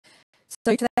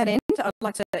So to that end, I'd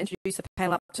like to introduce the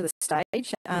panel up to the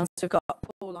stage. So we've got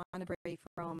Paul Lineberry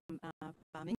from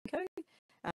Farminco.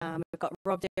 We've got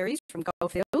Rob Derries from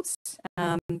Goldfields,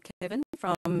 Kevin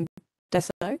from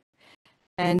Deso,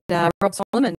 and Rob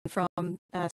Solomon from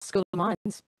School of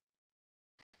Mines.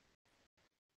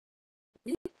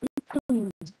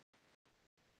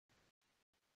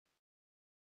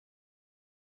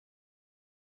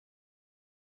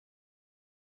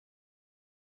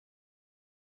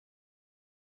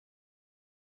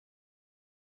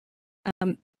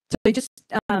 So just,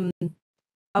 I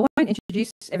won't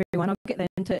introduce everyone. I'll get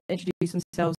them to introduce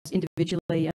themselves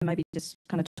individually and maybe just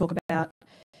kind of talk about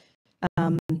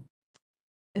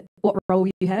what role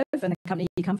you have and the company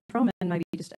you come from, and maybe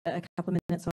just a couple of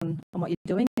minutes on what you're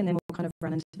doing, and then we'll kind of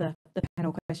run into the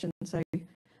panel questions. So,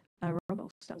 Rob,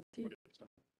 I'll start with you.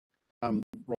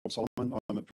 Rob Solomon.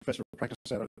 I'm a professor of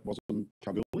practice out at WASMA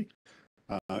Kalgoorlie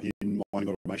in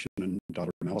mining automation and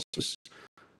data analysis.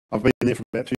 I've been there for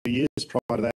about 2 years.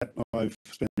 Prior to that, I've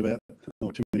spent about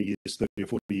too many years, 30 or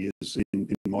 40 years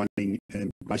in mining, and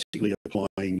basically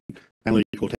applying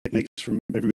analytical techniques from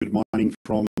every bit of mining,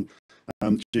 from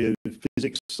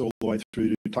geophysics all the way through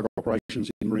to tug operations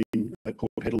in marine at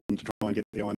Port Hedland to try and get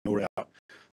the iron ore out.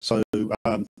 So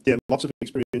yeah, lots of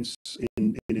experience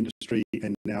in industry,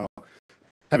 and now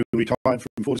having retired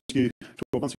from Fortescue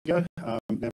 12 months ago, now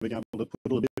being able to put a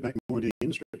little bit back more into the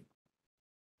industry.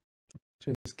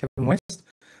 Cheers, Kevin West.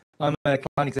 I'm a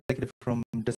client executive from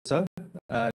Deso.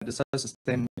 Deso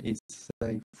System is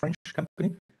a French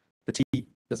company. The T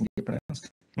doesn't get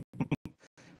pronounced.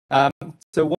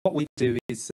 So what we do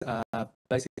is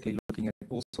basically looking at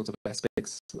all sorts of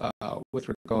aspects with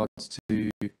regards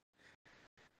to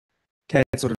CAD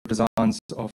sort of designs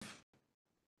of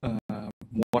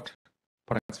what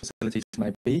products facilities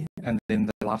may be, and then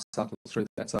the life cycle through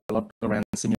that. So a lot around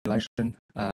simulation,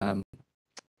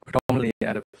 predominantly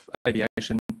out of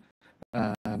aviation,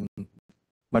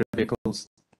 motor vehicles,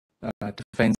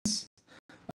 defence,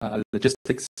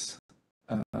 logistics.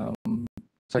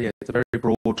 So yeah, it's a very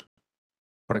broad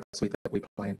product suite that we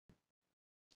play in.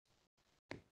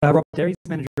 Rob Derries,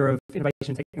 Manager of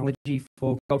Innovation Technology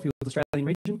for Goldfields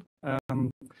Australian region.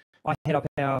 I head up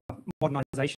our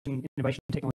modernisation innovation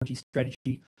technology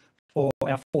strategy for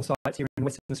our 4 sites here in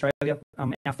Western Australia.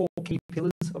 Our 4 key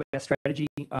pillars of our strategy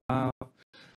are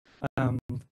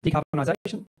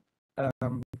decarbonisation,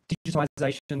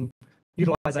 digitisation,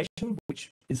 utilisation,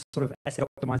 which is sort of asset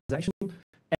optimisation,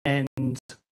 and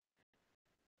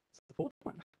the 4th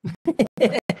one.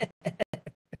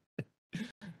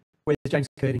 Where's James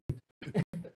Curdy?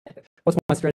 What's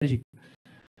my strategy?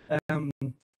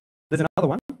 There's another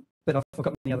one, but I've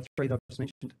forgotten the other 3 that I've just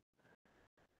mentioned.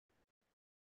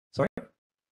 Sorry?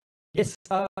 Yes.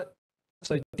 So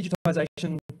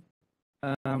digitisation,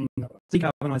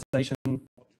 decarbonisation,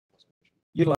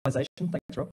 utilisation.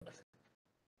 Thanks, Rob.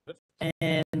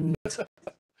 And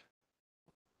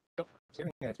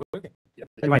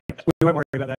anyway, we won't worry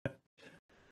about that.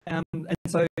 And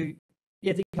so,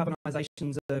 yeah, decarbonisation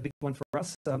is a big one for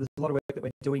us. There's a lot of work that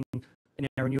we're doing in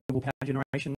our renewable power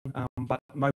generation, but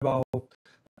mobile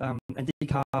and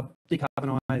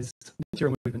decarbonised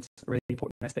material movements are a really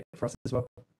important aspect for us as well.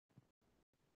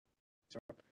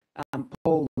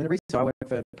 Paul Lineberry. So I work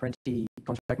for Parenti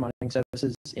Contract Mining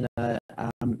Services in a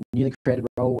newly created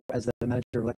role as the Manager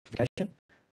of Electrification.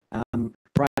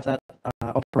 Prior to that,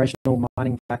 operational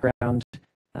mining background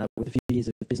with a few years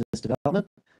of business development,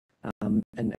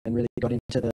 and really got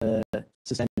into the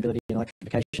sustainability and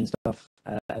electrification stuff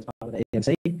as part of the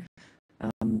EMC.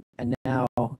 And now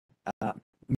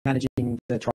managing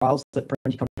the trials that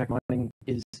Parenti Contract Mining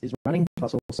is running,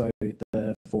 plus also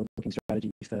the forward-looking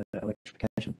strategy for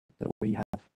electrification that we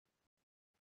have.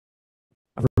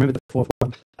 I've remembered the 4th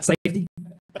one, safety,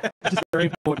 which is very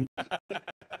important.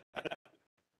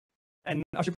 And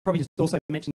I should probably just also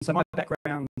mention, so my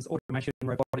background is automation and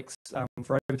robotics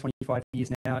for over 25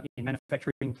 years now in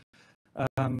manufacturing,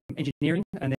 engineering,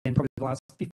 and then probably the last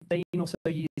 15 or so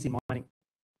years in mining.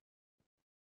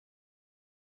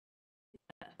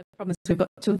 The problem is we've got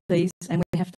 2 of these and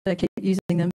we have to keep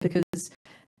using them because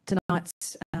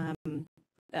tonight's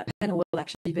panel will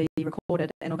actually be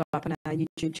recorded and will go up on our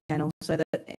YouTube channel, so that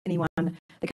anyone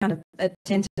that kind of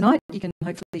attend tonight, you can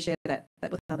hopefully share that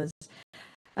with others.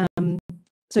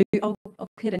 So I'll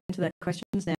get into the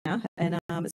questions now, and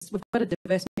we've got a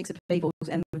diverse mix of people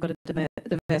and we've got a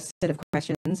diverse set of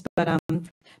questions, but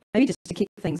maybe just to kick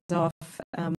things off,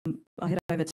 I'll head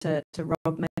over to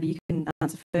Rob. Maybe you can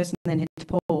answer first and then head to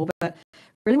Paul, but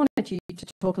really wanted you to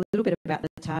talk a little bit about the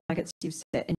targets you've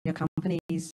set in your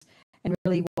companies and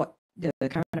really what the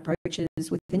current approach is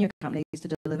within your companies to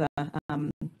deliver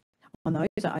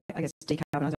those. I guess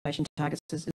decarbonisation targets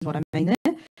is what I mean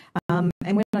there. And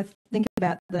when I think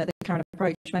about the current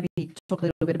approach, maybe talk a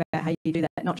little bit about how you do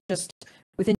that, not just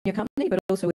within your company, but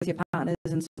also with your partners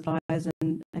and suppliers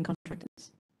and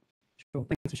contractors. Sure,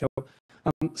 thanks, Michelle.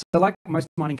 So like most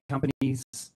mining companies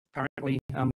currently,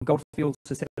 Goldfields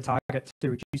has set a target to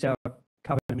reduce our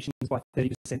carbon emissions by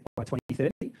 30% by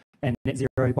 2030 and net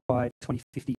zero by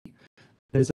 2050.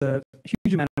 There's a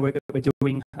huge amount of work that we're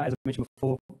doing, as I mentioned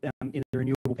before, in the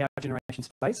renewable power generation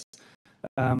space.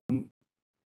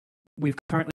 We've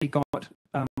currently got,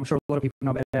 I'm sure a lot of people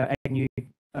know about our Agnew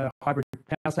hybrid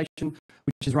power station,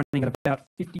 which is running at about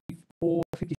 54,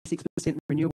 56%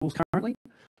 renewables currently.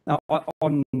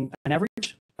 On an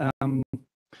average,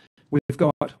 we've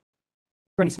got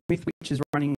Granny Smith, which is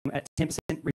running at 10%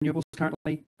 renewables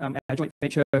currently. Our joint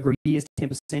venture Green is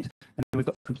 10%, and then we've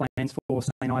got some plans for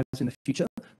St. Ives in the future.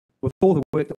 With all the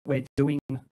work that we're doing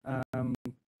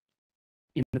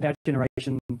in the power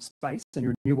generation space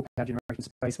and renewable power generation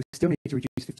space, we still need to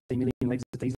reduce 15 million litres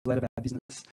of diesel out of our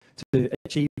business to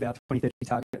achieve our 2030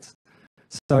 targets.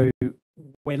 So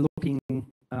we're looking,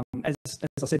 as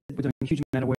I said, we're doing a huge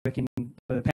amount of work in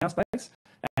the power space,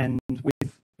 and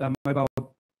with mobile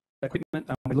equipment,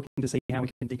 we're looking to see how we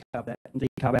can decarb that and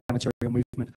decarb our material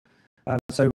movement.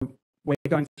 So we're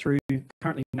going through,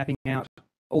 currently mapping out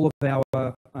all of our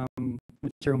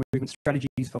material movement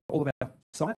strategies for all of our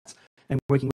sites and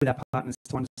working with our partners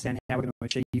to understand how we're going to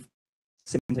achieve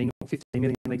 17 or 15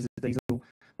 million litres of diesel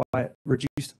by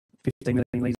reduce 15 million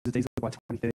litres of diesel by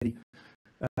 2030.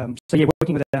 So yeah,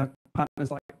 working with our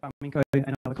partners like Minco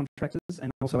and other contractors,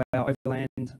 and also our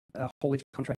overland haulage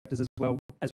contractors as well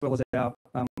as our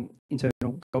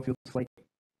internal Goldfields fleet.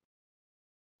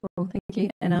 Well, thank you.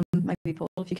 And maybe Paul,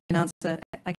 if you can answer,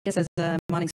 I guess as a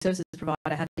mining services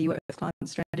provider, how do you work with client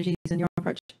strategies and your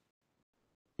approach?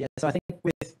 Yeah, so I think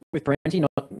with Parenti,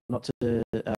 not to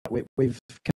we've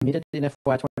committed in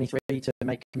FY23 to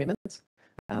make commitments.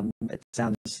 It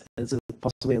sounds as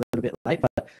possibly a little bit late,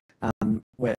 but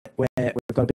we've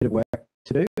got a bit of work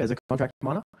to do as a contract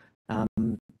miner.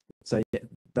 So yeah,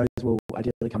 those will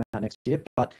ideally come out next year.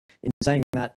 But in saying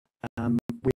that,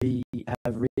 we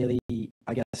have really,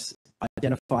 I guess,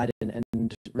 identified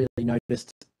and really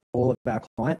noticed all of our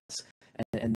clients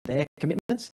and their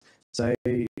commitments. So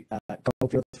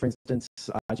Goldfields, for instance,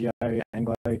 IGO,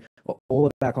 Anglo, all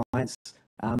of our clients,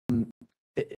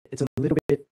 it's a little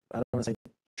bit, I don't want to say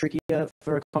trickier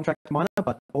for a contract miner,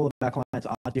 but all of our clients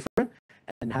are different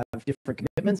and have different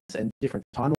commitments and different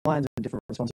timelines and different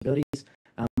responsibilities.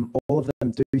 All of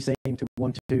them do seem to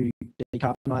want to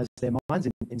decarbonise their mines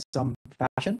in some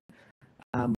fashion,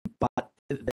 but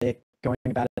they're going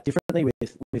about it differently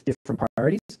with different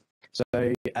priorities.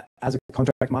 So as a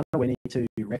contract miner, we need to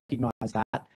recognise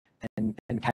that and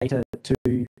cater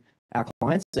to our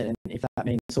clients, and if that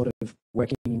means sort of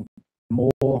working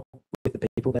more with the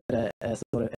people that are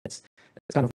sort of, it's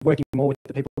kind of working more with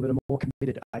the people that are more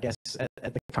committed, I guess,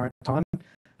 at the current time,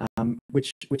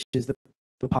 which is the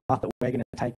path that we're going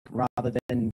to take, rather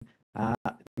than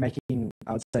making,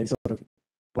 I would say, sort of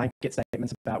blanket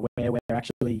statements about where we're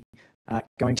actually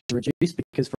going to reduce,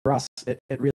 because for us it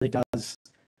really does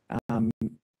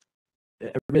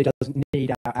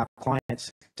need our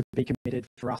clients to be committed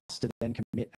for us to then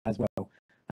commit as well.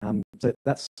 So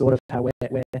that's sort of how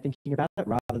we're thinking about it,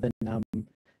 rather than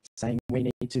saying we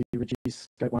need to reduce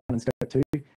scope 1 and scope 2,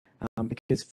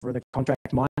 because for the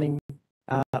contract mining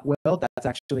world, that's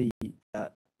actually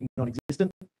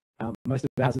non-existent. Most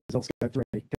of ours is all scope 3,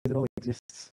 because it all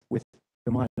exists with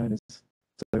the mine owners.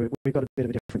 So we've got a bit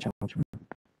of a different challenge.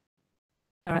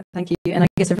 All right, thank you. And I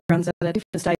guess everyone's at a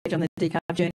different stage on the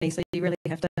decarb journey, so you really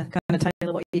have to kind of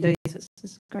tailor what you do. So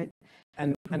it's great.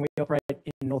 And we operate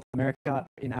in North America,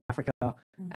 in Africa,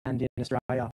 and in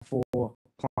Australia for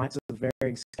clients of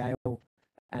varying scale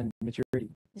and maturity.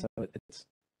 So it's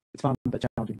fun but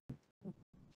challenging.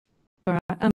 All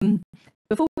right.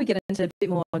 Before we get into a bit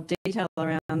more detail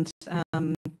around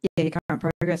your current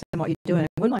progress and what you're doing,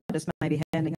 I would like just maybe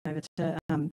handing over to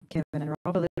Kevin and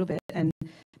Rob a little bit. And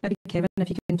maybe Kevin, if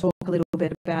you can talk a little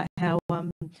bit about how I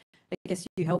guess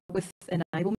you help with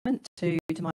enablement to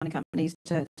mining companies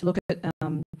to look at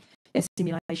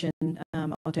simulation,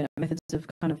 alternate methods of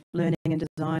kind of learning and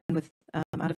design with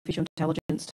artificial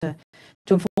intelligence to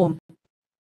inform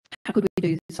how could we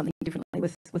do something differently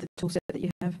with the tool set that you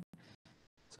have.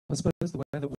 So I suppose the way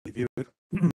that we view it,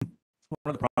 one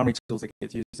of the primary tools that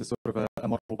gets used is sort of a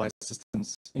model-based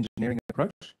systems engineering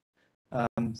approach.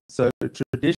 So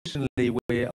traditionally,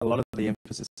 where a lot of the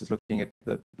emphasis is looking at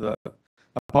the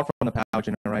apart from the power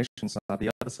generation side, the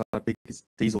other side, biggest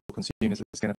diesel consumers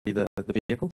is going to be the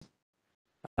vehicles.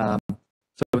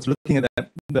 it's looking at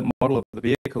that model of the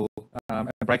vehicle and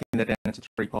breaking that down into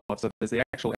three parts. So there's the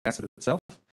actual asset itself,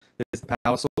 there's the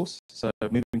power source, so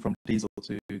moving from diesel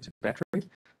to battery.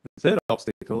 The third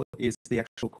obstacle is the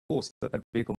actual course that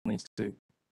vehicle needs to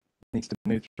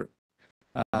move through.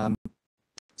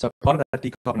 So part of that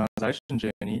decarbonisation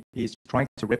journey is trying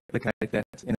to replicate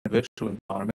that in a virtual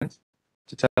environment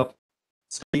to help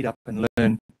speed up and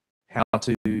learn how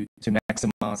to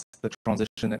maximise the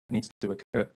transition that needs to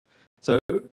occur. So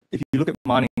if you look at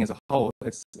mining as a whole,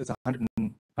 it's 100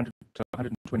 to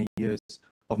 120 years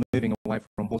of moving away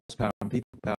from horsepower and people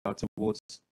power towards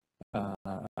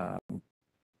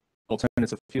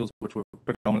alternative fuels, which were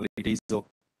predominantly diesel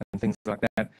and things like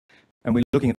that. And we're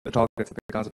looking at the targets that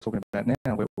the guys are talking about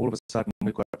now, where all of a sudden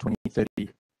we've got 2030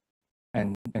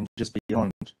 and just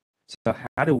beyond. So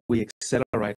how do we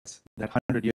accelerate that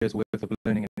 100 years worth of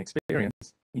learning and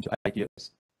experience into 8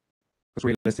 years? Because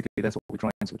realistically, that's what we're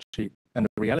trying to achieve. And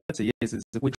the reality is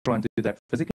that we try and do that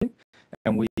physically,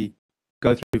 and we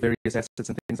go through various assets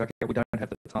and things like that. We don't have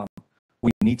the time.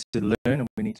 We need to learn and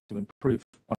we need to improve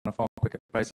on a far quicker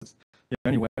basis. The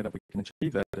only way that we can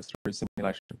achieve that is through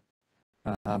simulation.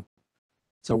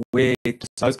 So where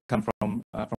those come from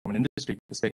an industry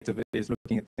perspective is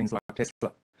looking at things like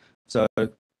Tesla. So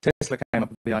Tesla came up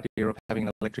with the idea of having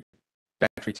an electric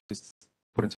battery to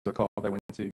put into a car. They went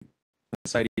to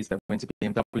Mercedes, they went to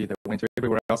BMW, they went to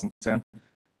everywhere else in town,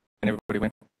 and everybody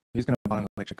went, who's going to buy an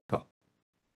electric car?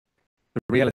 The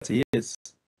reality is,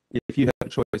 if you had a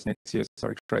choice next year,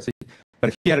 sorry Tracy, but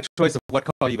if you had a choice of what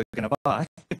car you were going to buy,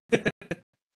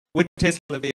 would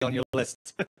Tesla be on your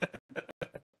list?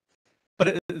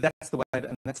 But that's the way,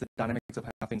 and that's the dynamics of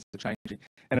how things are changing.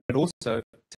 And it also,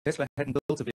 Tesla hadn't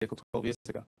built a vehicle 12 years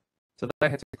ago. So they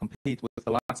had to compete with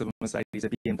the likes of Mercedes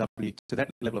and BMW to that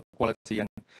level of quality. And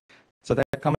so they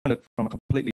come at it from a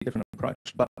completely different approach,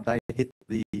 but they hit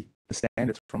the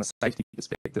standards from a safety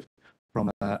perspective, from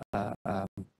a I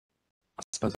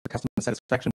suppose, a customer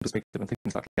satisfaction perspective and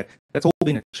things like that. That's all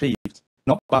been achieved,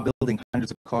 not by building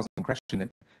hundreds of cars and crashing them.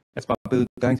 It's by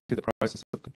going through the process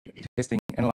of testing,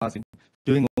 analysing,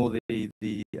 doing all the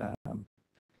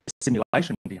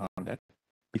simulation behind that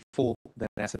before that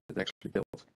asset is actually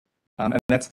built. And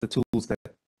that's the tools that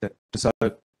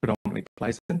Dassault predominantly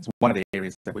plays in. It's one of the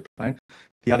areas that we're playing.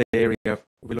 The other area, if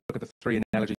we look at the three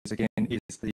analogies again,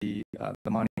 is the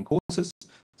mining courses.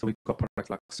 So we've got products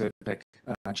like Certec,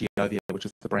 Geovia, which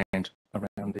is the brand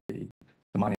around the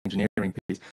mining engineering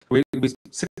piece. We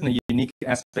sit in a unique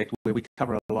aspect where we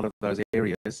cover a lot of those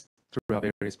areas through our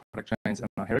various product chains and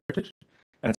our heritage.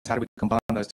 And it's how do we combine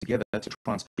those together to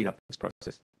try and speed up this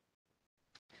process.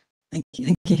 Thank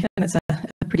you. And it's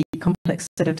a pretty complex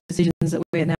set of decisions that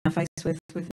we're now faced with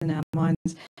within our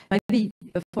minds. Maybe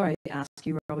before I ask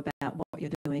you, Rob, about what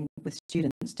you're doing with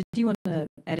students, did you want to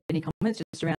add any comments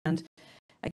just around,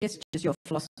 I guess, just your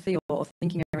philosophy or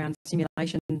thinking around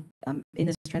simulation in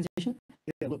this transition?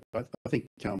 Yeah, look, I think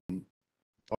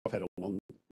I've had a long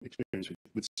experience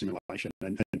with simulation,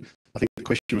 and I think the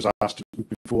question was asked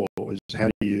before was how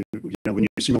do you when you're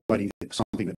simulating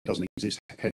something that doesn't exist,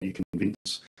 how do you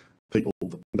convince people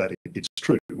that it's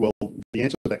true? Well, the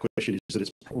answer to that question is that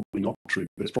it's probably not true,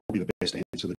 but it's probably the best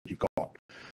answer that you've got.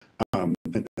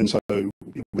 And so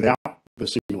without the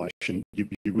simulation, you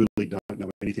really don't know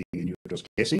anything and you're just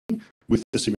guessing. With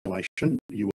the simulation,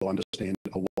 you will understand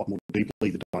a lot more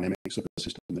deeply the dynamics of the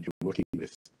system that you're working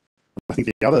with. I think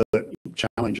the other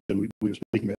challenge, and we were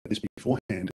speaking about this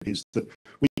beforehand, is that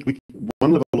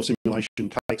one level of simulation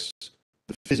takes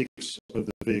the physics of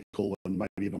the vehicle and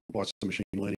maybe even applies some machine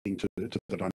learning to the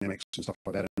dynamics and stuff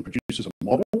like that, and produces a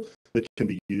model that can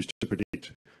be used to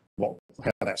predict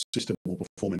how that system will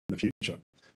perform in the future.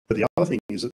 But the other thing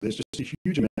is that there's just a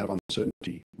huge amount of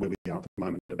uncertainty where we are at the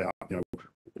moment about,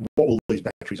 what will these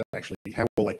batteries actually, how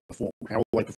will they perform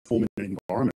in an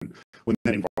environment when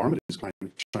that environment is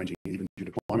changing even due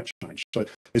to climate change. So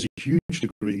there's a huge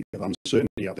degree of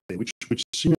uncertainty out there, which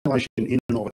simulation in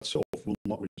and of itself will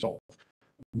not resolve.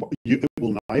 It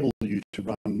will enable you to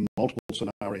run multiple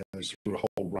scenarios through a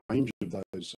whole range of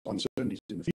those uncertainties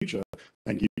in the future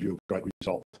and give you a great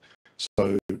result.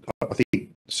 So I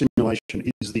think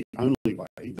simulation is the only way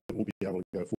that we'll be able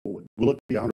to go forward. Will it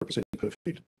be 100%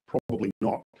 perfect? Probably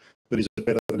not. But is it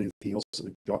better than anything else that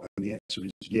we've got? And the answer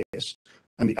is yes.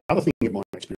 And the other thing in my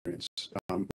experience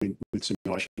with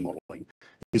simulation modelling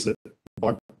is that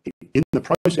in the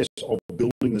process of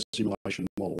building the simulation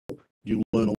model, you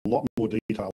learn a lot more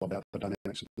detail about the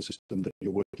dynamics of the system that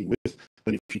you're working with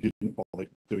than if you didn't bother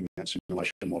doing that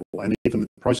simulation model. And even the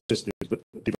process of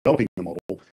developing the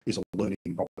model is a learning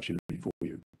opportunity for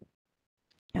you.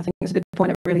 I think it's a good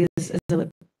point. It really is a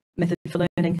method for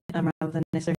learning rather than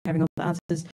necessarily having all the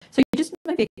answers. So you just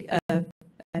maybe, and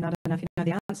I don't know if you know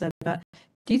the answer, but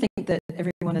do you think that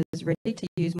everyone is ready to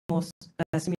use more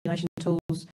simulation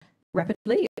tools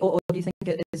rapidly, or do you think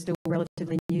it is still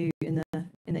relatively new in the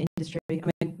industry? I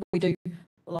mean, we do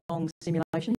long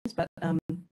simulations, but I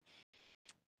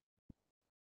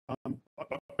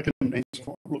can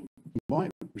answer. Look, my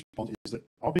response is that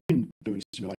I've been doing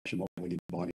simulation modelling in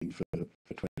mining for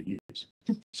 20 years,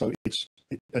 so it's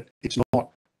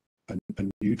not a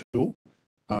new tool.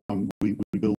 We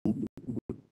build,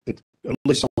 at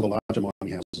least some of the larger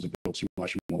mining houses have built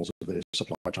simulation models of their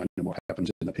supply chain and what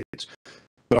happens in the pits.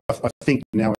 But I think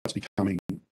now it's becoming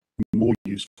more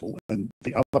useful. And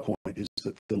the other point is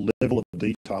that the level of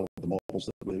detail of the models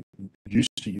that we're used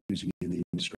to using in the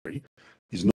industry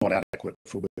is not adequate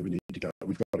for where we need to go.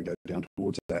 We've got to go down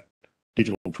towards that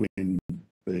digital twin,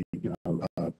 the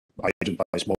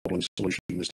agent-based modelling solution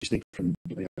is distinct from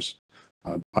discrete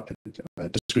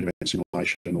event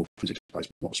simulation or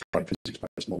physics-based models, straight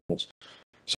physics-based models.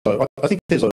 So I think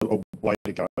there's a way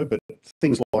to go, but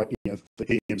things like the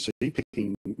EMC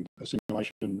picking a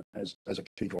simulation as a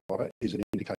key driver is an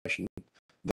indication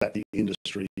that the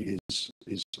industry is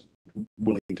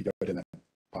willing to go down that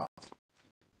path.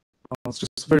 I'll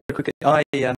just very quickly. I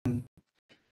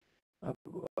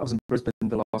was in Brisbane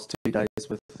the last 2 days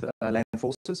with Land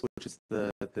Forces, which is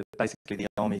basically the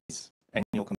Army's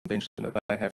annual convention that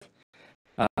they have.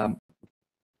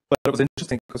 But it was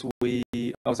interesting because I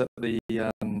was at the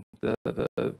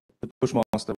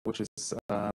Bushmaster, which is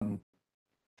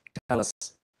Thales,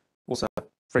 also a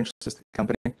French sister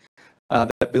company,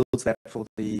 that builds that for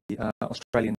the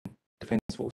Australian Defence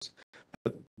Force.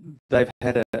 But they've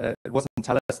had it wasn't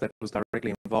Thales that was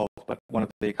directly involved, but one of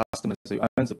their customers who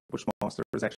owns the Bushmaster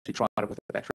has actually tried it with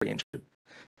a battery engine.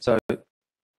 So the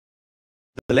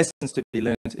lessons to be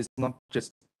learned is not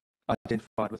just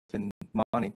identified within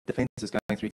mining. Defence is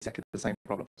going through exactly the same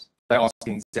problems. They're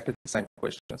asking exactly the same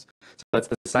questions. So it's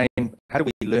the same, how do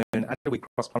we learn, how do we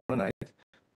cross-pollinate?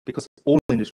 Because all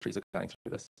industries are going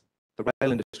through this. The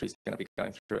rail industry is going to be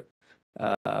going through it.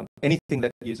 Anything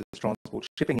that uses transport,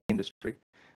 shipping industry,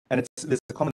 and there's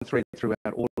a common thread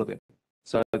throughout all of them.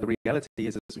 So the reality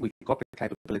is we've got the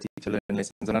capability to learn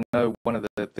lessons. And I know one of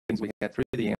the things we had through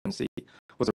the EMC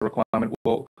was a requirement.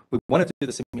 Well, we wanted to do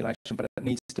the simulation, but it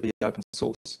needs to be open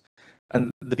source.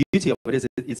 And the beauty of it is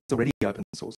it's already open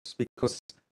source because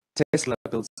Tesla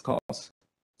builds cars,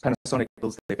 Panasonic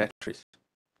builds their batteries.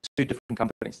 2 different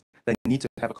companies. They need to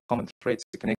have a common thread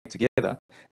to connect together,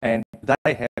 and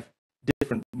they have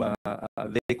different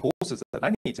their courses that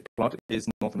they need to plot is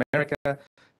North America,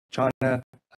 China,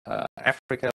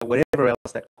 Africa, whatever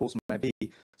else that course may be.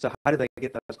 So how do they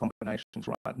get those combinations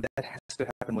right? And that has to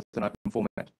happen with an open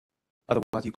format.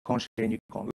 Otherwise, you can't share and you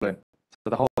can't learn. So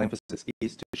the whole emphasis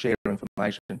is to share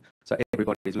information so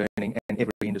everybody's learning and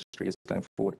every industry is going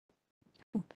forward.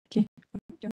 Thank you. Do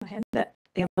you want to hand that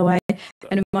the other way?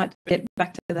 And we might get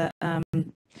back to the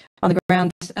on the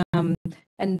ground,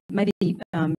 and maybe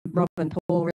Rob and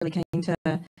Paul really keen to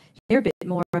hear a bit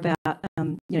more about,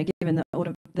 given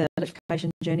the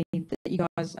electrification journey that you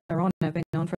guys are on, have been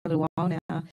on for a little while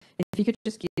now. If you could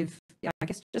just give, I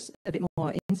guess, just a bit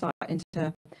more insight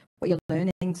into what you're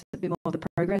learning, a bit more of the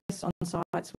progress on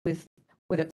sites with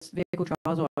whether it's vehicle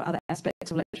trials or other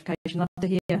aspects of electrification. I'd love to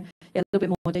hear a little bit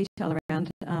more detail around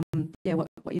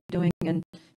what you're doing, and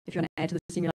if you want to add to the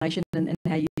simulation and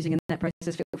how you're using in that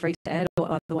process, feel free to add,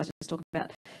 or otherwise just talk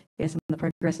about some of the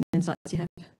progress and insights you have.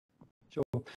 Sure.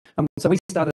 So we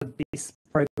started this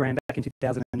program back in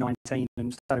 2019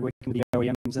 and started working with the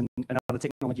OEMs and other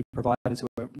technology providers who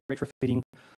are retrofitting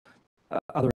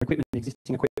other equipment,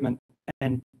 existing equipment,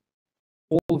 and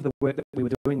all of the work that we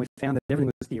were doing, we found that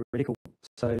everything was theoretical.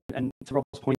 So, and to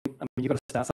Rob's point, you've got to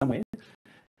start somewhere,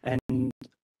 and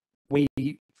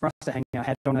for us to hang our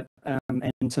hat on it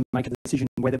and to make a decision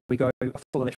whether we go a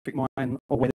full electric mine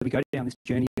or whether we go down this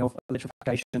journey of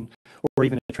electrification or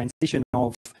even a transition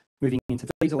of moving into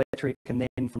diesel electric, and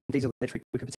then from diesel electric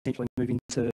we could potentially move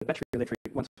into battery electric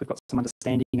once we've got some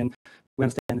understanding and we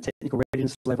understand the technical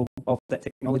readiness level of that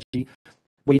technology.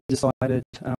 We decided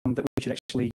that we should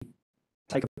actually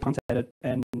take a punt at it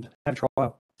and have a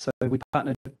trial. So we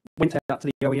went out to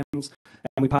the OEMs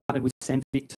and we partnered with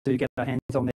Sandvik to get our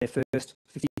hands on their first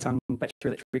 50-ton battery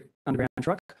electric underground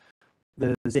truck,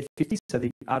 the Z50, so the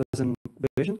artisan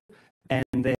version, and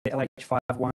their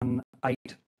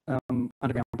LH518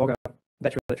 underground bogger,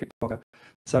 battery electric bogger.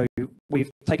 So we've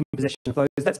taken possession of those.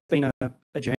 That's been a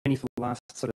journey for the last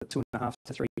sort of 2.5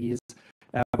 to 3 years.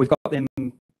 We've got them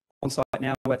on site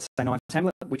now at St Ives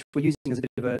Hamlet, which we're using as a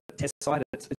bit of a test site.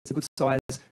 It's a good size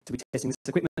to be testing this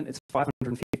equipment. It's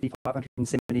 550,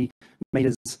 570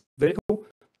 metres vertical,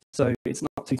 so it's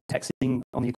not too taxing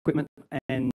on the equipment,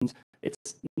 and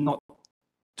it's not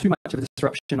too much of a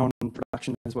disruption on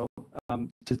production as well,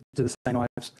 to the St.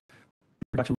 Ives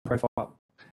production profile.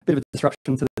 A bit of a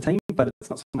disruption to the team, but it's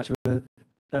not so much of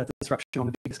a disruption on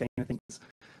the bigger scheme of things.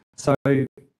 So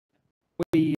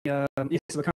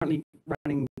so we're currently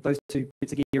running those two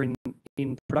bits of gear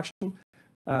in production.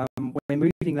 We're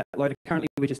moving that loader. Currently,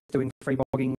 we're just doing free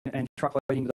bogging and truck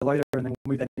loading with the loader, and then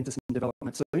we'll move that into some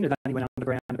development soon. It only went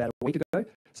underground about a week ago,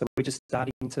 so we're just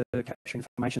starting to capture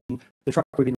information. The truck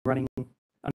we've been running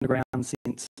underground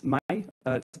since May.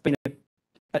 It's been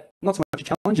not so much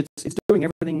a challenge. It's doing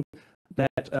everything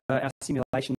that our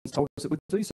simulations told us it would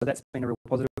do, so that's been a real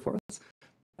positive for us.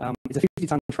 It's a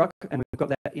 50-tonne truck, and we've got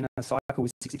that in a cycle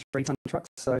with 63-tonne trucks,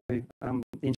 so the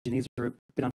engineers are a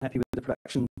bit unhappy with the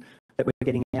production that we're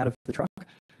getting out of the truck.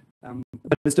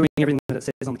 But it's doing everything that it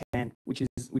says on the can, which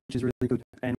is really good,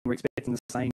 and we're expecting the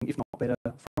same, if not better,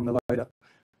 from the loader.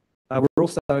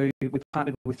 We've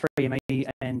partnered with 3ME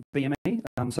and BME,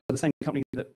 so the same company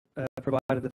that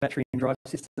provided the battery and drive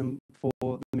system for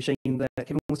the machine that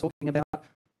Kevin was talking about,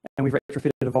 and we've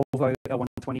retrofitted a Volvo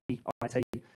L120 IT,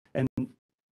 and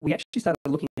we actually started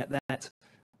looking at that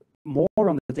more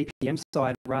on the DPM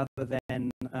side rather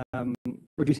than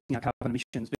reducing our carbon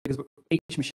emissions, because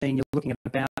each machine you're looking at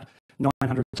about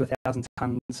 900 to 1,000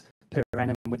 tonnes per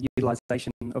annum with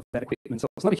utilisation of that equipment. So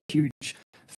it's not a huge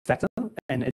factor,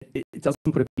 and it doesn't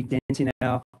put a big dent in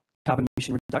our carbon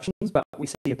emission reductions, but we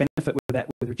see a benefit with that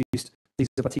with reduced diesel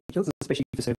particulates, especially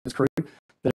for service crew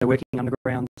that are working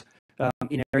underground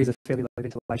in areas of fairly low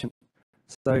ventilation.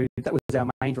 So that was our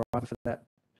main driver for that.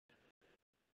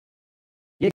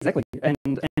 Yeah, exactly. And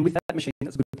with that machine,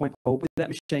 that's a good point, Paul. With that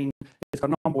machine, it's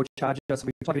got an onboard charger, so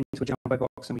we plug it into a jumbo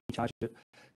box and we charge it.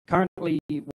 Currently,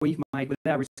 with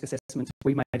our risk assessments,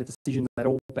 we've made a decision that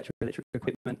all battery electric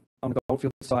equipment on the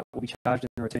Goldfield site will be charged in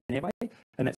a return airway,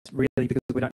 and that's really because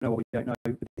we don't know what we don't know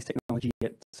with this technology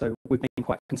yet. So we've been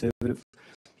quite conservative.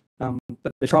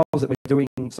 But the trials that we're doing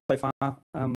so far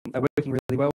are working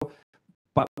really well,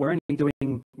 but we're only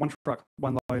doing one truck,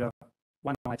 one loader,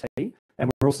 one IT, and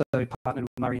we're also partnered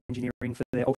with Murray Engineering for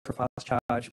their ultra-fast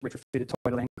charge retrofitted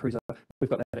Toyota Land Cruiser. We've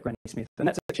got that at Granny Smith, and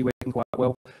that's actually working quite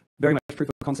well. Very much proof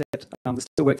of concept. There's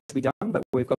still work to be done, but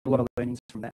we've got a lot of learnings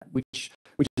from that, which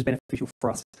is beneficial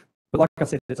for us. But like I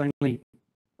said, there's only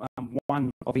one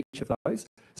of each of those,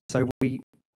 so we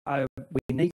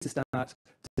need to start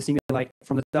to simulate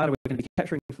from the data we're going to be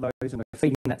capturing for those, and we're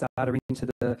feeding that data into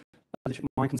the Electric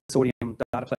Mine Consortium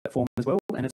data platform as well.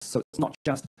 And it's not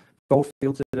just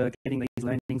Goldfields that are getting these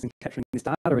learnings and capturing this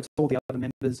data, it's all the other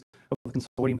members of the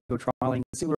consortium who are trialling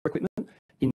similar equipment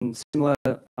in similar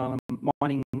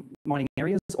mining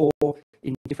areas or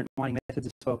in different mining methods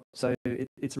as well. So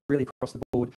it's really across the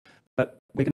board. But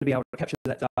we're going to be able to capture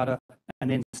that data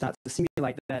and then start to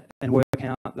simulate that and work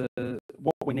out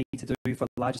what we need to do for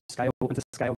larger scale and to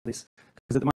scale this.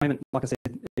 Because at the moment, like I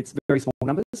said, it's very small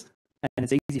numbers, and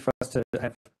it's easy for us to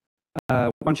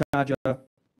have one charger,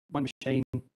 one machine,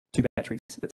 2 batteries.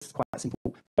 That's quite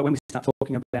simple. But when we start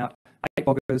talking about 8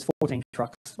 boggers, 14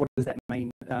 trucks, what does that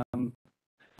mean?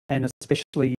 And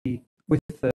especially with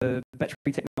the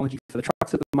battery technology for the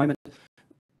trucks at the moment,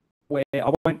 where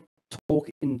I won't talk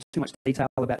in too much detail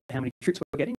about how many trips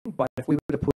we're getting, but if we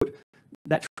were to put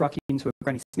that truck into a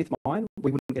Granny Smith mine,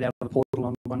 we wouldn't get out of the portal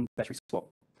on one battery swap.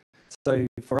 So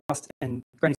for us, and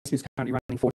Granny Smith's currently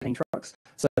running 14 trucks,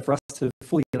 so for us to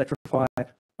fully electrify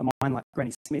a mine like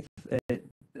Granny Smith,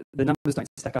 the numbers don't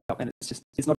stack up, and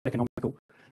it's not economical.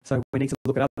 So we need to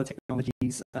look at other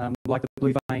technologies like the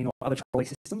Blue Vein or other trolley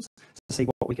systems to see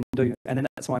what we can do. And then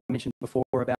that's why I mentioned before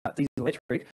about diesel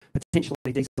electric.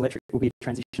 Potentially diesel electric will be a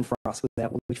transition for us with our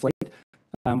haulage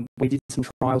fleet. We did some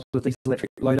trials with diesel electric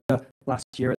loader last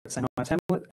year at St. Ives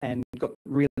Hamlet and got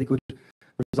really good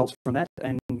results from that,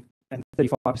 and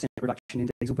 35% reduction in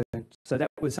diesel burn. So that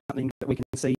was something that we can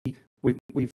see.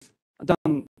 We've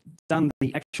done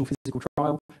the actual physical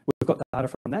trial. We've got the data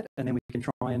from that, and then we can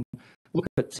try and look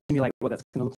at simulate what that's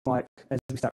going to look like as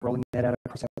we start rolling that out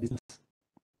across our business. That's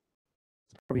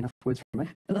probably enough words from me.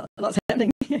 Lots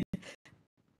happening.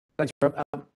 Thanks, Rob.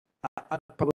 I'd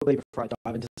probably, before I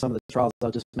dive into some of the trials,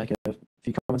 I'll just make a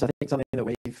few comments. I think something that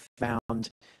we've found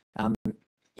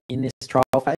in this trial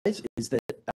phase is that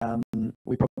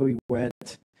we probably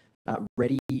weren't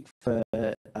ready for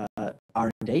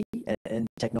R&D and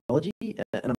technology, and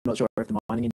I'm not sure if the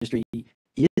mining industry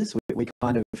is. We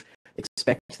kind of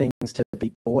expect things to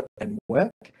be bought and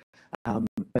work,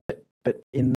 but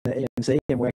in the EMC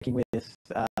and working with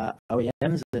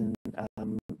OEMs and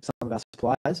some of our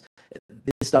suppliers.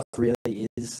 This stuff really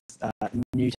is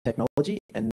new technology,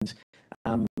 and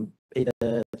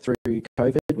either through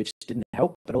COVID, which didn't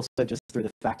help, but also just through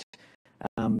the fact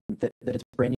that it's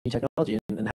brand new technology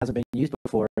and hasn't been used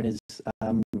before, and is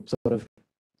sort of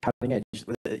cutting edge.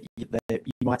 You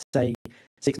might say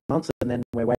 6 months, and then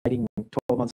we're waiting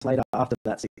 12 months later after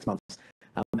that 6 months.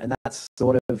 And that's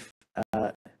sort of,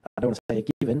 I don't want to say a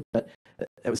given, but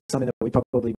it was something that we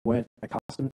probably weren't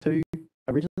accustomed to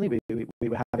originally. We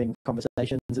were having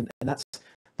conversations, and that's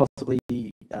possibly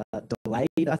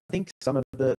delayed, I think, some of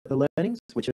the learnings,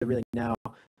 which are really now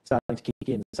starting to kick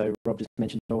in. So Rob just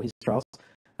mentioned all his trials.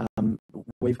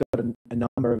 We've got a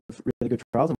number of really good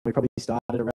trials, and we probably started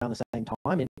around the same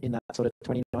time in that sort of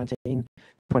 2019,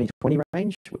 2020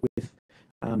 range with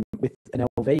an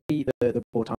LV, the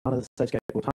Bortana, the Stage Gate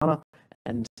Bortana,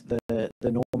 and the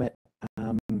Normet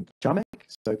Charmec.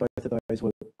 So both of those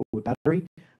were battery.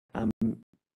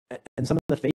 And some of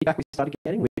the feedback we started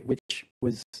getting, which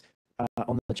was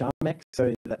on the Charmec,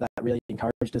 so that really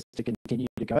encouraged us to continue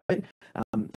to go.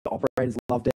 The operators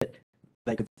loved it.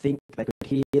 They could think, they could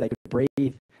hear, they could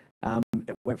breathe.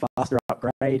 It went faster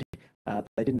upgrade.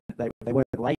 They weren't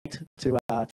late to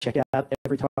check out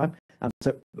every time.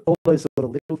 So all those sort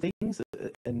of little things,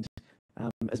 and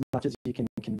as much as you can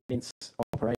convince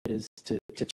operators to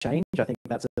change, I think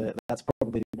that's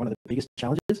probably one of the biggest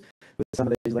challenges with some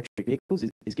of these electric vehicles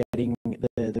is getting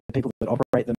the people that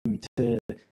operate them to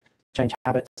change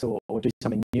habits or do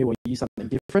something new or use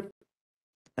something different.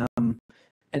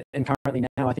 And currently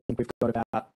now, I think we've got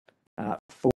about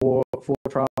four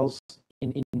trials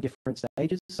in different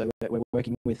stages. So we're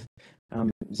working with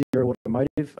Zero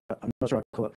Automotive. I'm not sure I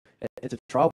call it. It's a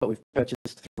trial, but we've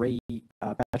purchased 3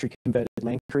 battery converted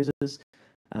Land Cruisers.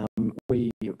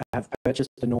 We have purchased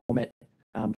a Normet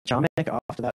Charmec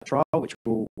after that trial, which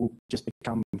will just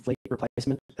become fleet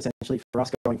replacement essentially for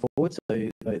us going forward. So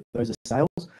those are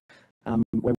sales.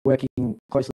 We're working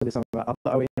closely with some of our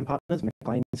other OEM partners,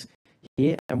 McLean's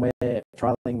here, and we're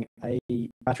trialling a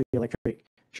battery electric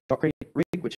shotcrete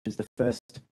rig, which is the first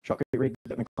shotcrete rig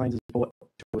that McLean's has brought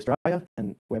to Australia,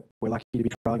 and we're lucky to be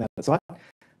trialling that at site.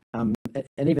 And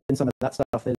even some of that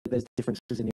stuff, there's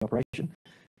differences in the operation.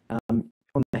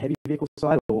 On the heavy vehicle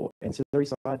side or ancillary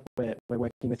side, we're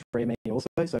working with 3ME also.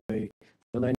 So the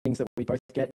learnings that we both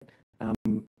get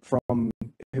from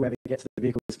whoever gets the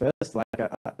vehicles first, like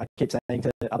I keep saying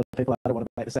to other people, I don't want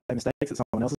to make the same mistakes that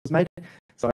someone else has made.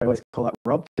 So I always call out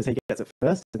Rob because he gets it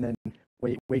first, and then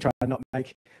we try not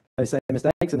make those same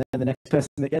mistakes, and then the next person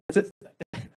that gets it,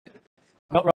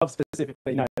 not Rob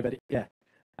specifically, no, but yeah.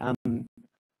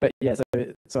 But yeah,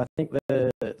 so I think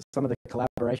some of the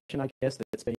collaboration, I guess,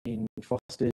 that's been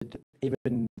fostered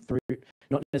even through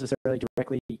not necessarily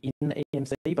directly in the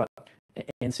EMC, but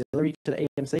ancillary to the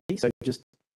EMC. So just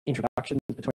introductions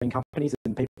between companies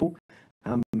and people.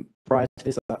 Prior to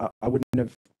this, I wouldn't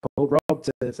have called Rob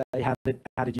to say how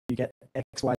did you get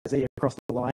X, Y, Z across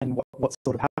the line? What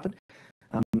sort of happened?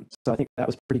 So I think that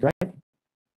was pretty great.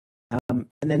 And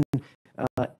then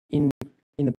in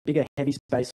the bigger heavy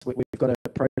space, we've got a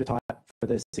prototype for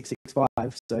the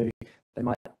 665, so they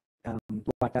might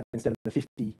like that instead of the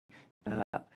 50.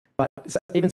 But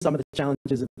even some of the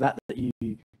challenges of that you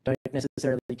don't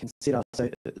necessarily consider. So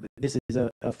this is a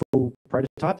full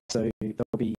prototype, so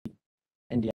there'll be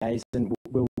NDAs, and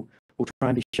we'll try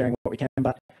and be sharing what we can.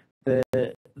 But the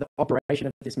operation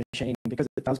of this machine, because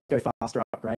it does go faster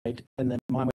upgrade, and the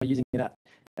mine we're using it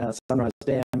at Sunrise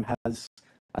Dam has,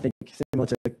 I think, similar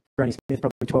to Granny Smith,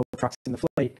 probably 12 trucks in the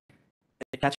fleet.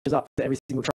 It catches up to every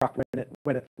single truck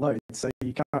when it loads, so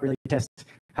you can't really test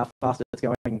how fast it's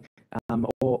going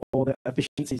or the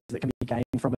efficiencies that can be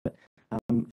gained from it.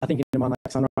 I think in a mine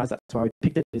like Sunrise, that's why we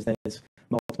picked it, is there's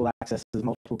multiple accesses,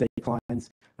 multiple declines,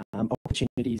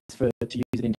 opportunities to use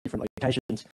it in different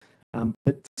locations.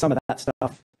 But some of that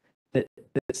stuff, that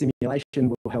simulation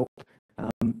will help.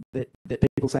 That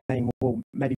people saying, well,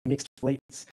 maybe mixed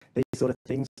fleets, these sort of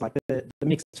things, like the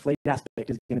mixed fleet aspect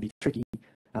is going to be tricky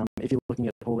if you're looking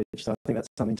at haulage. So I think that's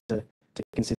something to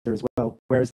consider as well.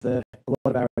 Whereas a lot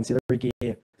of our ancillary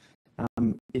gear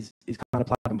is kind of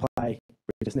plug and play.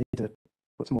 We just need to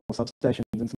put some more substations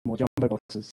and some more jumbo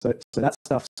boxes. So that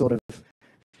stuff sort of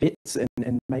fits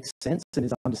and makes sense and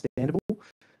is understandable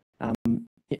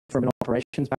from an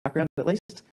operations background at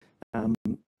least.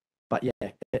 But yeah,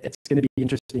 it's going to be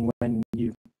interesting when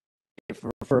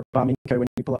for a Barminco, when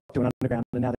you pull up to an underground,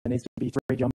 and now there needs to be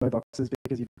 3 jumbo boxes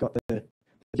because you've got the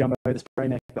jumbo, the spray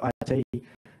mech, the IT,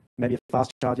 maybe a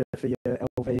fast charger for your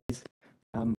LVs,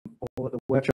 all at the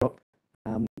workshop.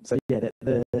 So yeah,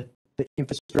 the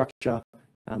infrastructure,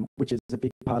 which is a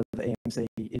big part of the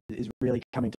EMC is really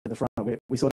coming to the front.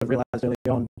 We sort of realised early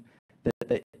on that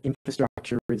the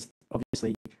infrastructure is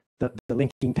obviously the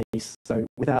linking piece. So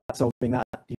without solving that,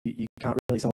 you can't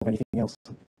really solve anything else.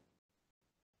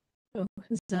 Well,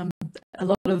 there's a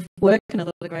lot of work and a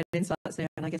lot of great insights there.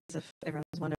 And I guess if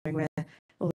everyone's wondering where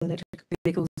all the electric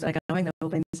vehicles are going, they've all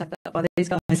been sucked up by these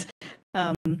guys.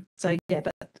 So yeah,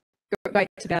 but great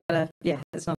to be able to, yeah,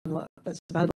 it's not a lot that's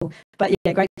available, but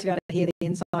yeah, great to be able to hear the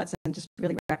insights and just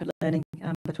really rapid learning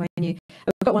between you.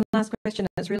 We've got one last question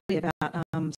that's really about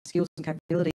skills and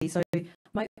capability. So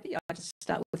maybe I'll just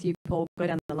start with you, Paul, go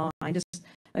down the line. Just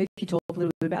if you talk a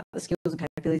little bit about the skills and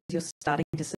capabilities you're starting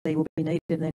to see will be needed,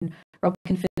 and then Rob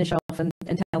can finish off and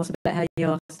tell us about how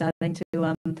you're starting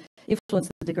to influence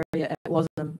the degree at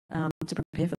WASM to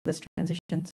prepare for this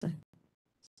transition.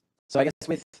 So I guess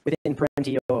within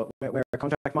Parenti, we're a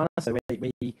contract miner, so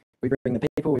we bring the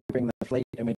people, we bring the fleet,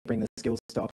 and we bring the skills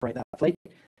to operate that fleet.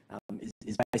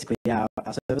 Is basically our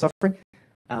service offering.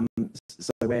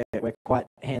 So we're quite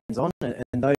hands-on,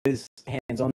 and those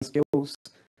hands-on skills,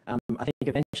 I think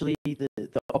eventually the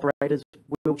operators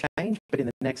will change, but in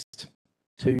the next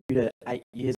 2 to 8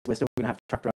 years, we're still going to have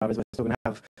truck drivers, we're still going to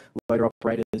have loader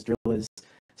operators, drillers.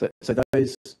 So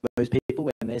those people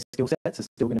and their skill sets are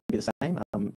still going to be the same.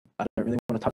 I don't really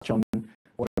want to touch on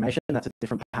automation. That's a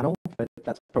different panel, but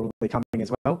that's probably coming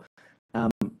as well.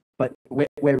 But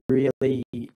we're really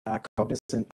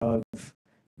cognizant of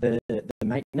the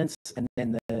maintenance and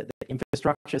then the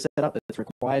infrastructure setup that's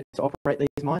required to operate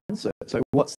these mines. So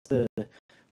what's the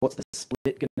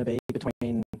split going to be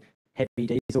between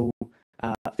heavy diesel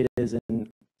fitters and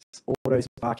auto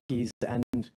sparkies and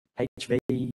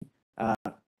HV,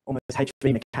 almost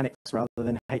HV mechanics rather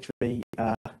than HV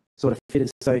sort of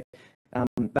fitters. So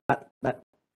that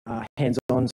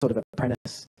hands-on sort of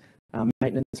apprentice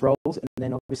maintenance roles, and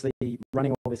then obviously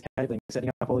running all this cabling, setting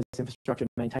up all this infrastructure,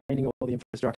 maintaining all the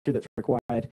infrastructure that's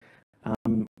required,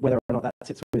 whether or not that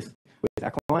sits with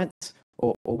our clients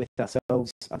or with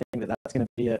ourselves. I think that's going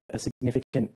to be a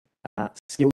significant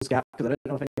skills gap, because I don't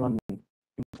know if anyone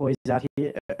employees out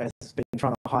here has been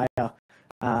trying to hire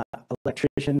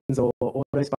electricians or auto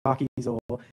sparkies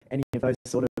or any of those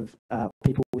sort of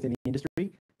people within the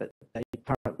industry, but they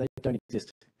don't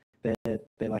exist. They're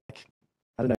like,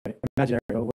 I don't know, imaginary,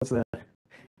 or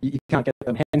you can't get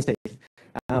them hen's teeth.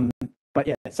 But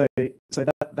yeah, so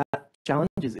that challenge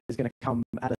is going to come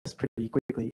at us pretty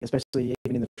quickly, especially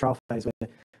even in the trial phase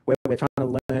where we're trying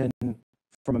to learn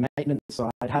from a maintenance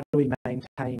side, how do we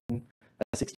maintain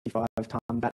a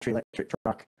 65-ton battery electric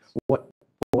truck? What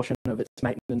portion of its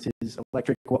maintenance is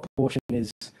electric? What portion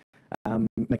is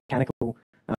mechanical?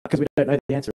 Because we don't know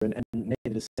the answer, and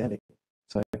neither does Sandvik,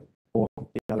 or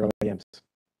the other OEMs.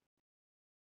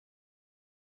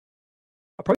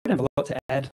 I probably don't have a lot to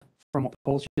add from what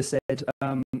Paul's just said.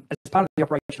 As part of the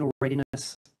operational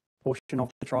readiness portion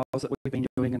of the trials that we've been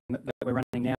doing and that we're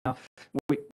running now,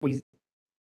 we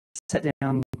sat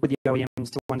down with the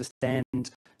OEMs to understand,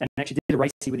 and actually did a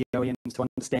RACI with the OEMs to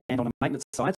understand on the maintenance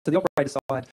side. So the operator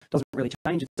side doesn't really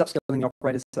change. It's upskilling the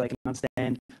operators so they can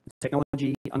understand the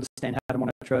technology, understand how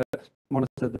to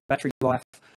monitor the battery life,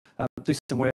 do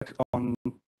some work on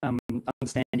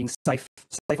understanding safe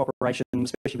operation,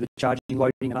 especially with the charging,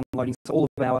 loading and unloading. So all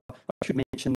of our, I should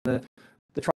mention the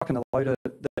truck and the loader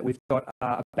that we've got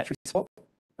a battery swap.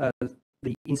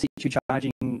 The in-situ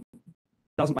charging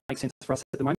doesn't make sense for us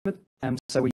at the moment.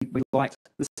 So we liked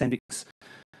the Sandvik's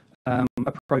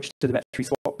approach to the battery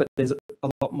swap, but there's a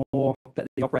lot more that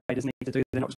the operators need to do.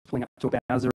 They're not just pulling up to a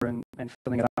Bowser and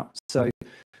filling it up. So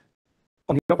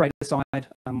on the operator side,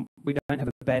 we don't have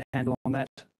a bad handle on that.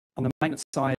 On the maintenance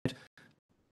side,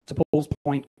 to Paul's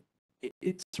point,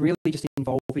 it's really just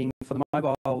involving, for the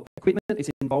mobile equipment, it's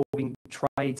involving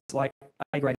trades like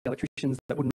A-grade electricians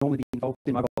that wouldn't normally be involved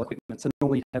in mobile equipment. So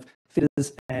normally you have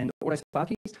fitters and auto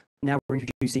sparkies. Now we're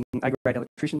introducing A-grade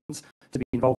electricians to be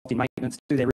involved in maintenance,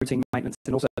 do their routine maintenance,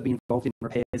 and also be involved in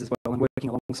repairs as well, and working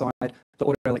alongside the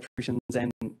auto electricians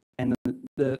and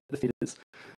the fitters.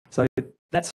 So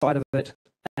that side of it,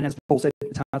 and as Paul said,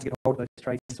 it's hard to get hold of those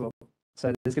trades as well.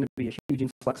 So there's going to be a huge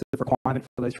influx of requirement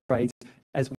for those trades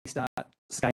as we start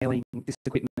scaling this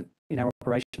equipment in our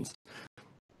operations.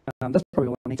 That's probably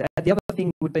all I need to add. The other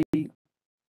thing would be,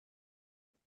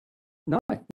 no,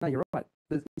 you're right.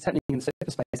 It's happening in the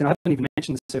surface space, and I haven't even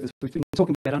mentioned the surface. We've been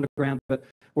talking about underground, but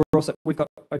we've got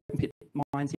open pit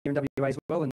mines here in WA as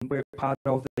well, and we're part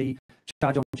of the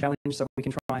Charge On Challenge, so we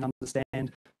can try and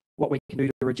understand what we can do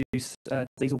to reduce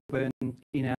diesel burn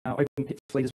in our open pit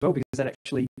fleet as well, because that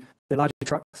actually, they're larger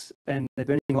trucks and they're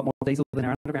burning a lot more diesel than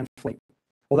our underground fleet.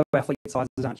 Although our fleet sizes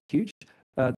aren't huge,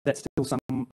 that's still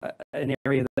an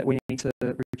area that we need to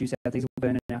reduce our diesel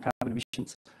burn and our carbon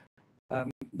emissions.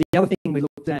 The other thing we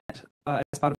looked at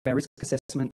as part of our risk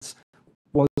assessments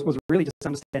was really just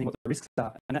understanding what the risks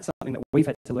are, and that's something that we've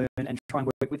had to learn and try and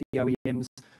work with the OEMs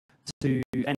to,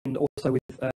 and also with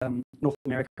North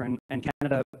America and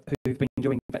Canada, who've been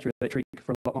doing battery electric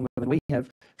for a lot longer than we have,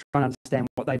 trying to understand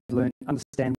what they've learned,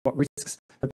 understand what risks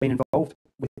have been involved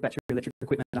with battery electric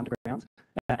equipment underground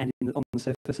and on the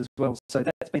surface as well. So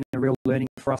that's been a real learning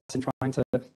for us in trying to,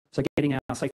 so getting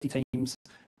our safety teams,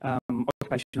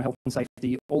 occupational health and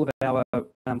safety, all of our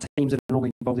teams that are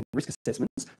normally involved in risk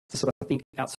assessments to sort of think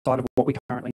outside of what we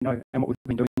currently know and what we've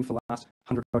been doing for the last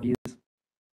 100 odd years.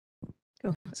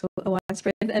 Cool. So a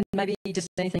widespread, and maybe just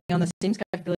anything on the SIMS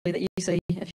capability that you see,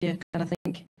 if you kind of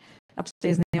think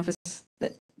upstairs in the office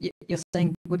that you're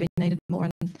seeing would be needed more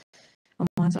on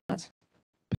mine sites.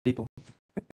 People.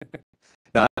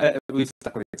 No, we've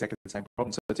stuck with exactly the same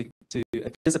problem. So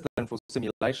a discipline for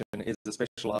simulation is a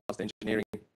specialised engineering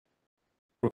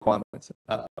requirement.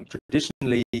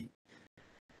 Traditionally,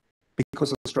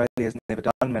 because Australia has never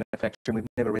done manufacturing, we've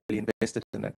never really invested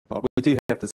in that part. We do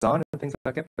have design and things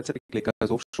like that, but typically it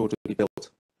goes offshore to be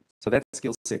built. So that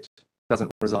skill set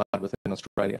doesn't reside within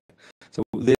Australia. So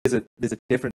there's a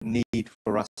different need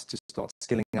for us to start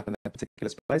skilling up in that particular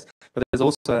space. But there's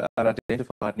also an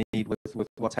identified need with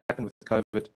what's happened with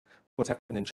COVID, what's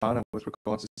happened in China with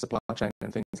regards to supply chain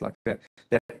and things like that.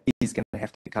 That is going to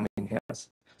have to come in-house.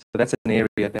 So that's an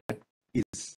area that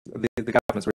is the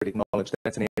government's already acknowledged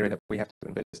that's an area that we have to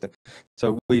invest in.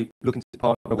 So we're looking to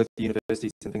partner with the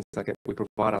universities and things like that. We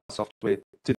provide our software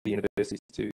to the universities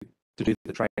to do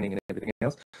the training and everything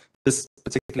else. This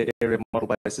particular area of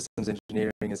model-based systems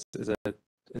engineering is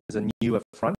a newer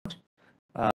front,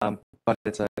 but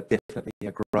it's definitely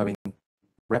a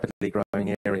rapidly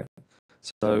growing area.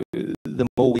 So the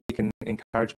more we can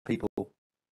encourage people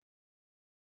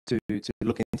to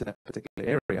look into that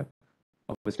particular area,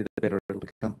 obviously the better it'll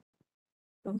become.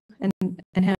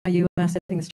 And how are you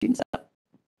setting the students up?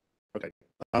 Okay.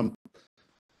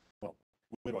 Well,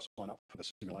 where do I sign up for the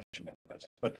simulation?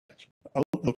 But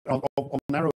I'll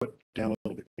narrow it down a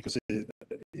little bit because the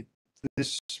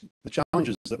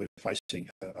challenges that we're facing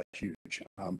are huge.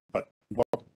 But what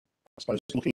I suppose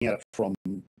looking at it from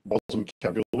WASM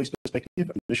capabilities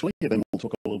perspective initially, and then we'll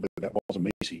talk a little bit about WASM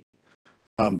MECI.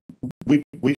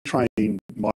 We train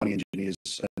mining engineers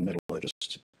and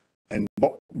metallurgists, and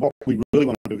what we really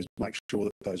want to do is make sure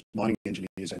that those mining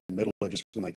engineers and metallurgists,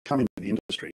 when they come into the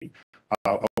industry,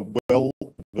 are well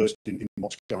versed in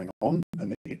what's going on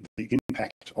and the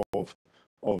impact of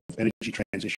energy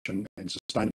transition and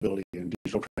sustainability and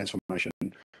digital transformation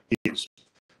is.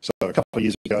 So a couple of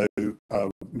years ago,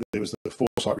 there was the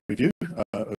foresight review,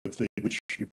 which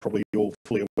you're probably all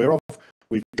fully aware of.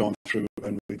 We've gone through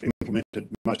and we've implemented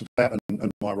most of that,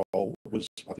 and my role was,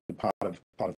 I think, part of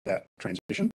that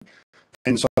transition.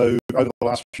 And so over the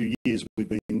last few years, we've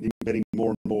been embedding more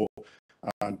and more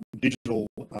digital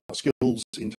skills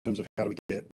in terms of how do we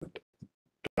get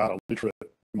data literate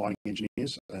mining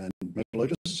engineers and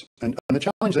metallurgists. And the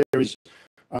challenge there is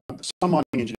some mining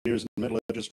engineers and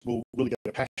metallurgists will really get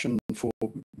a passion for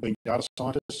being data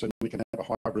scientists, and we can have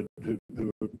a hybrid who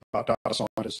are data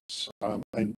scientists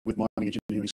and with mining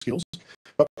engineering skills.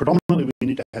 But predominantly we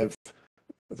need to have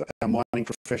our mining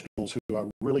professionals who are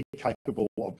really capable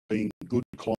of being good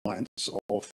clients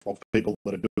of people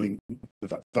that are doing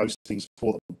those things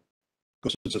for them,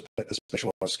 because it's a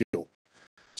specialised skill.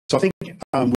 So I think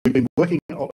we've been working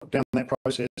down that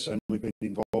process, and we've been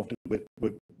involved.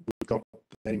 We've got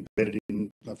that embedded in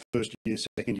first year,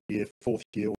 second year, fourth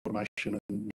year automation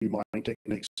and new mining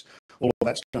techniques. All of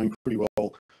that's going pretty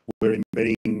well. We're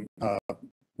embedding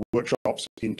workshops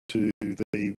into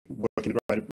the work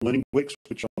integrated learning weeks,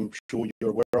 which I'm sure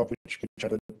you're aware of, which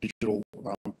have a digital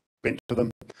bent to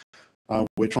them.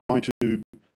 We're trying to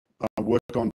work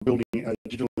on building a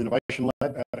digital innovation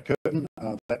lab out of Curtin.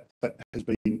 That has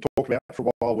been talked about for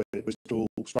a while. We're still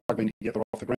struggling to get that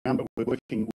off the ground, but we're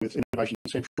working with Innovation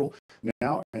Central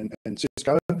now and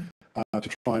Cisco to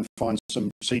try and find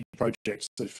some seed projects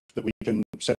that we can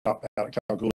set up out of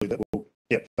Kalgoorlie that will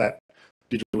get that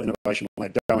digital innovation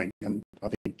lab going. And I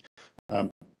think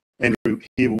Andrew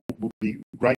here will be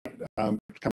great to come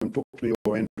and talk to me,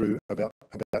 or Andrew, about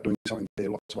doing something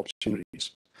there. Lots of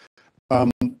opportunities.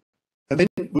 And then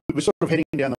we're sort of heading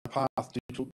down the path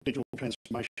digital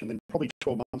transformation. Then probably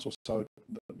 12 months or so,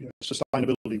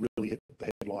 sustainability really hit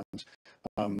the headlines.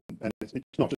 And it's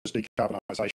not just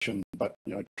decarbonisation, but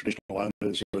traditional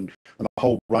owners and the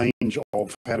whole range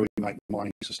of how do we make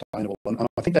mining sustainable. And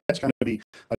I think that's going to be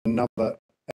another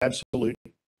absolute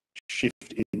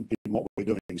shift in what we're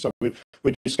doing. So we've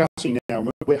we're discussing now,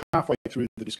 we're halfway through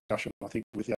the discussion, I think,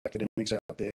 with the academics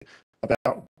out there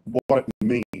about what it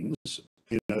means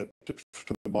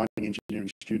for the mining engineering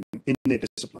student in their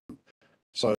discipline.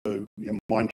 So,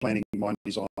 mine planning, mine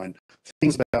design,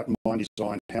 things about mine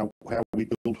design, how we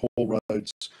build haul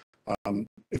roads.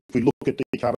 If we look at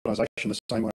decarbonisation the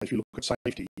same way as we look at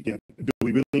safety, do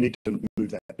we really need to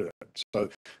move that dirt? So,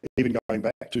 even going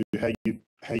back to how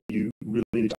you really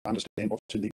need to understand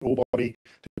what's in the ore body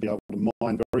to be able to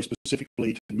mine very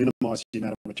specifically to minimise the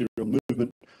amount of material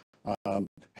movement.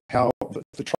 How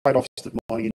the trade-offs that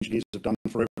mining engineers have done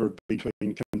forever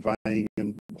between conveying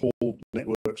and haul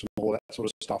networks and all that sort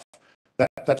of stuff,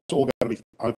 that's all going to be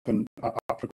open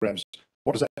up for grabs.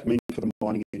 What does that mean for the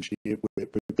mining engineer? We're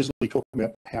busily talking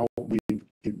about how we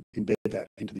embed that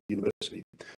into the university.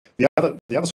 The other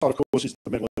side, of course, is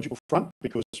the metallurgical front,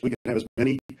 because we can have as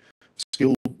many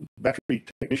skilled battery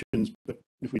technicians, but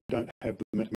if we don't have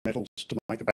the metals to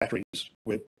make the batteries,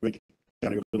 we're going to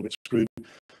get a little bit screwed.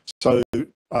 So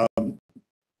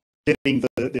getting in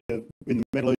the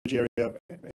metallurgy area,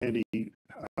 Andy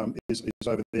is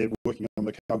over there working on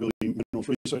the Kalgoorlie Minerals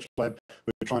Research Lab.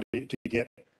 We're trying to get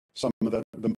some of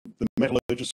the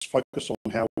metallurgists focus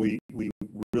on how we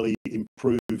really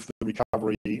improve the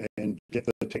recovery and get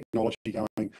the technology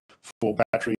going for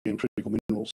battery and critical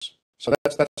minerals. So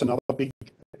that's another big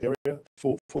area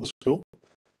for the school.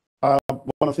 One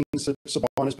of the things that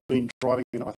Sabine has been driving,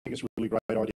 and I think it's a really great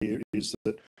idea, is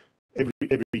that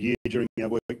every year during our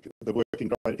work, the Work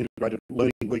Integrated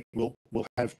Learning Week, we'll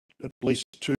have at least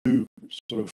two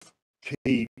sort of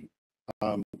key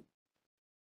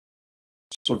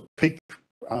sort of peak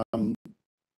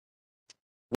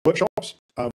workshops,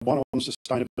 one on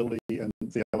sustainability and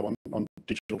the other one on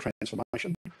digital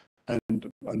transformation. And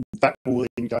that will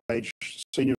engage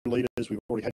senior leaders. We've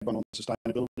already had one on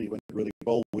sustainability. It went really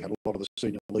well. We had a lot of the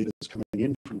senior leaders coming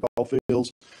in from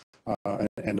goldfields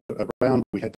and around.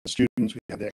 We had the students, we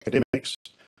had the academics.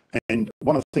 And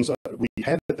one of the things that we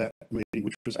had at that meeting,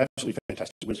 which was absolutely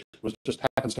fantastic, was just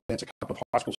happenstance a couple of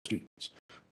high school students.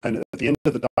 And at the end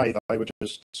of the day, they were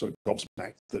just sort of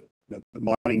gobsmacked that the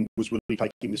mining was really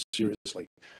taking this seriously.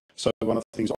 So one of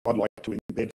the things I'd like to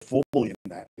embed formally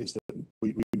in that is that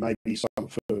we maybe for some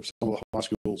of the high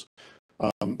schools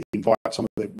invite some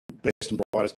of the best and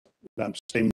brightest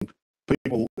STEM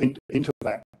people into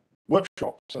that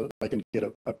workshop so that they can get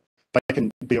they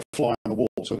can be a fly on the wall.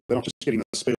 So they're not just getting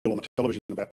the spiel on the television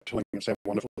about telling us how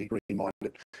wonderfully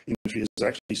green-minded industry is. They're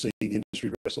actually seeing the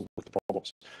industry wrestle with the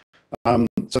problems.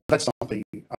 So that's something.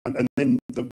 And then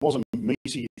the WASMA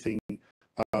RIC thing,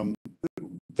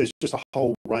 there's just a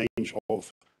whole range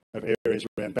of areas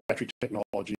around battery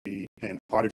technology and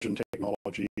hydrogen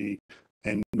technology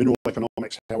and mineral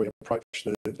economics, how we approach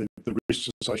the risks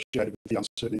associated with the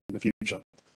uncertainty in the future.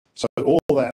 So all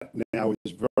that now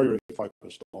is very, very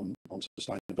focused on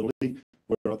sustainability.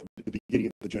 We're at the beginning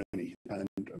of the journey and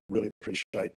really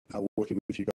appreciate working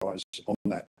with you guys on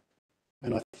that.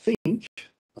 And I think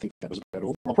that was about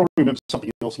all. I'll probably remember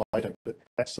something else later, but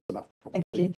that's enough. Thank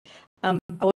you. I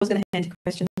was going to hand to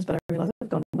questions, but I realise I've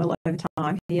gone well over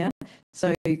time here.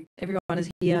 So everyone is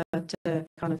here to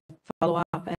kind of follow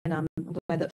up, and I'm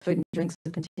glad that food and drinks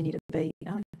have continued to be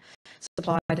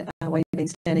supplied where you've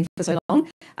been standing for so long.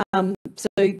 So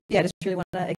yeah, just really want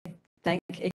to thank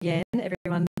again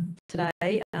everyone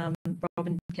today, Rob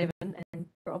and Kevin and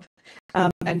Rob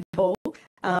and Paul.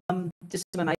 Just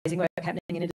some amazing work happening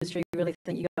in industry. Really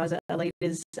think you guys are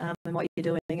leaders in what you're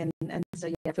doing, and so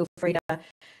yeah, feel free to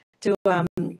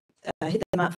hit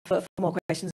them up for more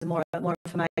questions and more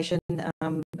information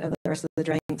of the rest of the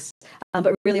drinks.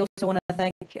 But really also want to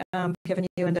thank Kevin,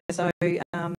 you and so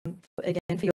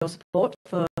again for your support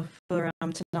for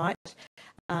tonight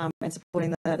and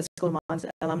supporting the School of Mines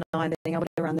alumni and being able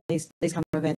to run these kind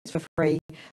of events for free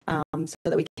so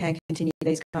that we can continue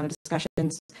these kind of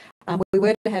discussions. We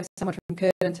were to have someone from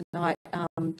Curtin tonight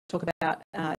talk about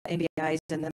MBAs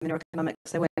and the mineral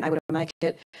economics. They weren't able to make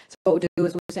it. So what we'll do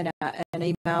is we'll send out an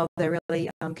email. They're really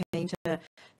keen to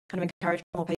kind of encourage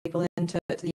more people into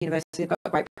the university. They've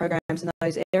got great programs in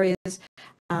those areas.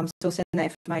 So we'll send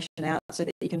that information out so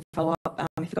that you can follow up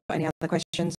if you've got any other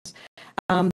questions.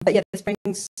 But yeah, this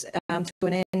brings to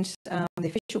an end the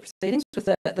official proceedings with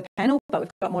the panel, but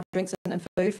we've got more drinks and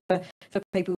food for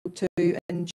people to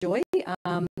enjoy.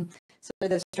 So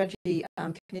the strategy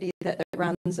committee that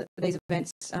runs these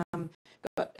events,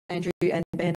 got Andrew and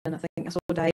Ben, and I think I saw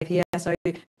Dave here. So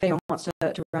if anyone wants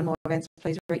to run more events,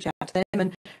 please reach out to them.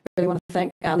 And really want to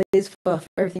thank Liz for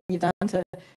everything you've done to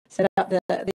set up the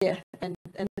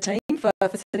team for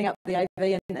setting up the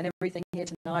AV and everything here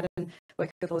tonight, and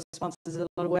working with all the sponsors. There's a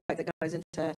lot of work that goes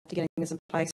into getting this in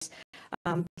place.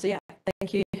 So yeah,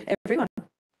 thank you everyone.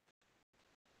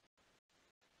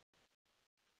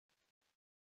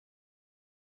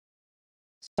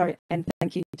 Sorry, and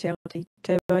thank you to LT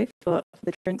Turbo for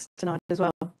the drinks tonight as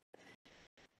well.